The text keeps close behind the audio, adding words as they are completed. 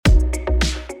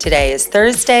Today is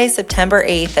Thursday, September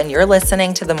 8th, and you're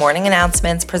listening to the Morning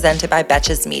Announcements presented by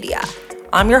Betches Media.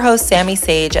 I'm your host, Sammy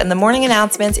Sage, and the Morning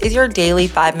Announcements is your daily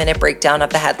 5-minute breakdown of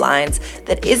the headlines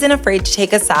that isn't afraid to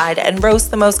take a side and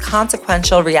roast the most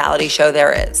consequential reality show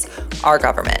there is, our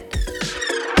government.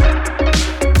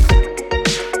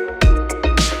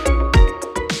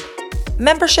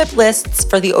 Membership lists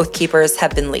for the Oath Keepers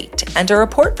have been leaked, and a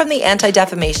report from the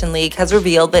Anti-Defamation League has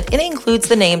revealed that it includes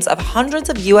the names of hundreds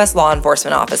of U.S. law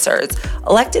enforcement officers,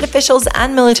 elected officials,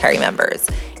 and military members,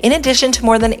 in addition to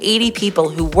more than 80 people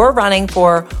who were running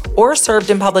for or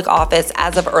served in public office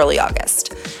as of early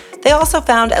August. They also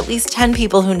found at least 10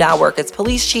 people who now work as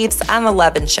police chiefs and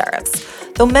 11 sheriffs,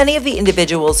 though many of the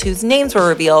individuals whose names were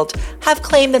revealed have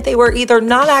claimed that they were either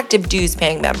not active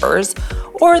dues-paying members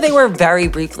or they were very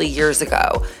briefly years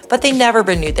ago, but they never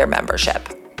renewed their membership.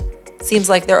 Seems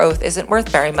like their oath isn't worth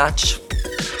very much.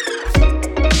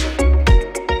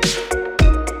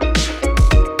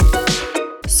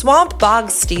 Swamp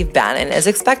Boggs Steve Bannon is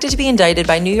expected to be indicted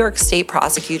by New York State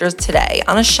prosecutors today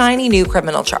on a shiny new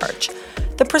criminal charge.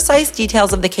 The precise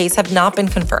details of the case have not been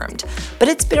confirmed, but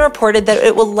it's been reported that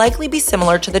it will likely be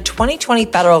similar to the 2020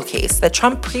 federal case that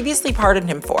Trump previously pardoned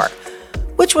him for,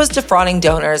 which was defrauding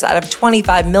donors out of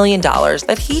 $25 million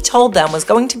that he told them was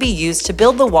going to be used to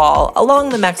build the wall along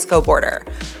the Mexico border,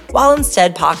 while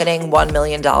instead pocketing $1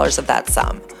 million of that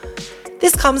sum.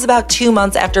 This comes about 2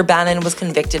 months after Bannon was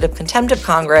convicted of contempt of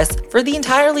Congress for the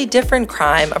entirely different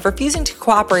crime of refusing to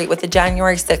cooperate with the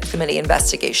January 6th committee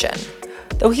investigation,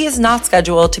 though he is not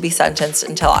scheduled to be sentenced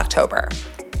until October.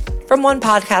 From one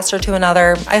podcaster to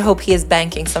another, I hope he is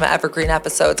banking some evergreen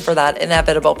episodes for that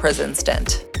inevitable prison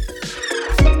stint.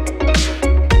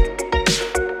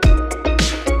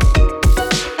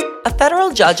 A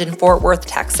federal judge in Fort Worth,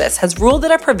 Texas, has ruled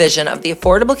that a provision of the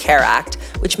Affordable Care Act,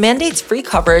 which mandates free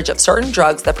coverage of certain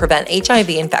drugs that prevent HIV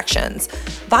infections,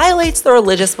 violates the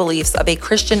religious beliefs of a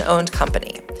Christian-owned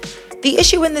company. The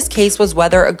issue in this case was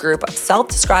whether a group of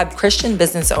self-described Christian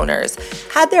business owners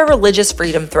had their religious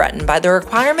freedom threatened by the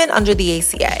requirement under the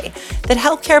ACA that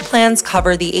healthcare plans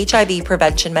cover the HIV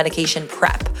prevention medication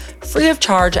PrEP free of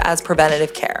charge as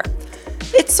preventative care.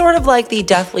 It's sort of like the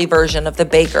deathly version of the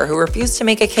baker who refused to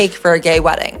make a cake for a gay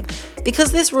wedding,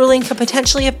 because this ruling could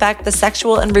potentially affect the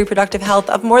sexual and reproductive health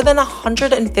of more than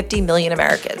 150 million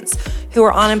Americans who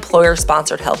are on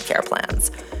employer-sponsored healthcare plans.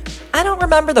 I don't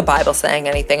remember the Bible saying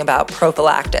anything about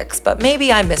prophylactics, but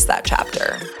maybe I missed that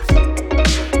chapter.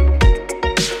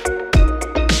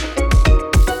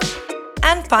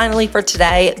 And finally for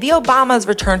today, the Obamas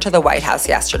returned to the White House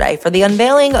yesterday for the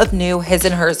unveiling of new His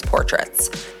and Hers portraits.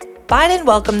 Biden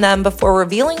welcomed them before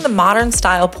revealing the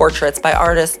modern-style portraits by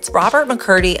artists Robert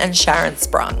McCurdy and Sharon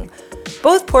Sprung.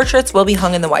 Both portraits will be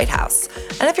hung in the White House.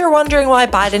 And if you're wondering why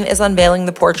Biden is unveiling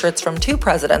the portraits from 2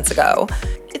 presidents ago,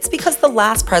 it's because the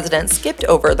last president skipped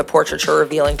over the portraiture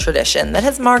revealing tradition that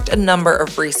has marked a number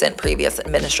of recent previous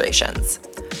administrations.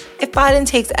 If Biden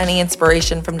takes any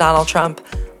inspiration from Donald Trump,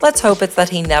 let's hope it's that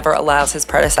he never allows his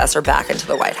predecessor back into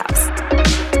the White House.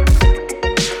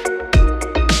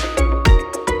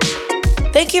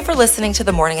 Thank you for listening to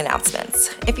the Morning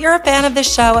Announcements. If you're a fan of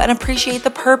this show and appreciate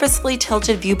the purposefully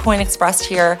tilted viewpoint expressed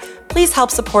here, please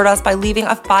help support us by leaving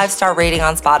a 5-star rating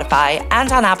on Spotify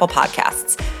and on Apple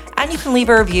Podcasts. And you can leave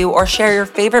a review or share your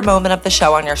favorite moment of the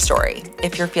show on your story,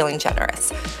 if you're feeling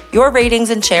generous. Your ratings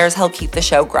and shares help keep the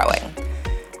show growing.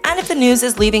 And if the news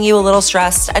is leaving you a little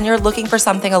stressed and you're looking for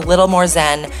something a little more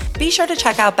zen, be sure to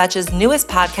check out Betches' newest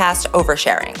podcast,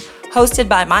 Oversharing, hosted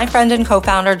by my friend and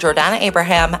co-founder Jordana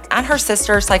Abraham and her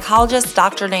sister, psychologist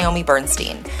Dr. Naomi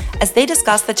Bernstein, as they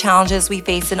discuss the challenges we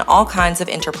face in all kinds of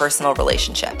interpersonal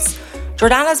relationships.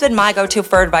 Jordana's been my go-to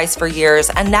for advice for years,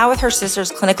 and now with her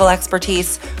sister's clinical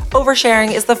expertise,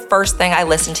 Oversharing is the first thing I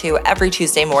listen to every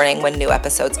Tuesday morning when new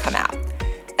episodes come out.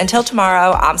 Until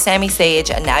tomorrow, I'm Sammy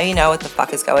Sage, and now you know what the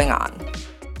fuck is going on.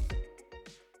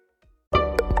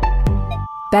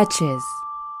 Betches.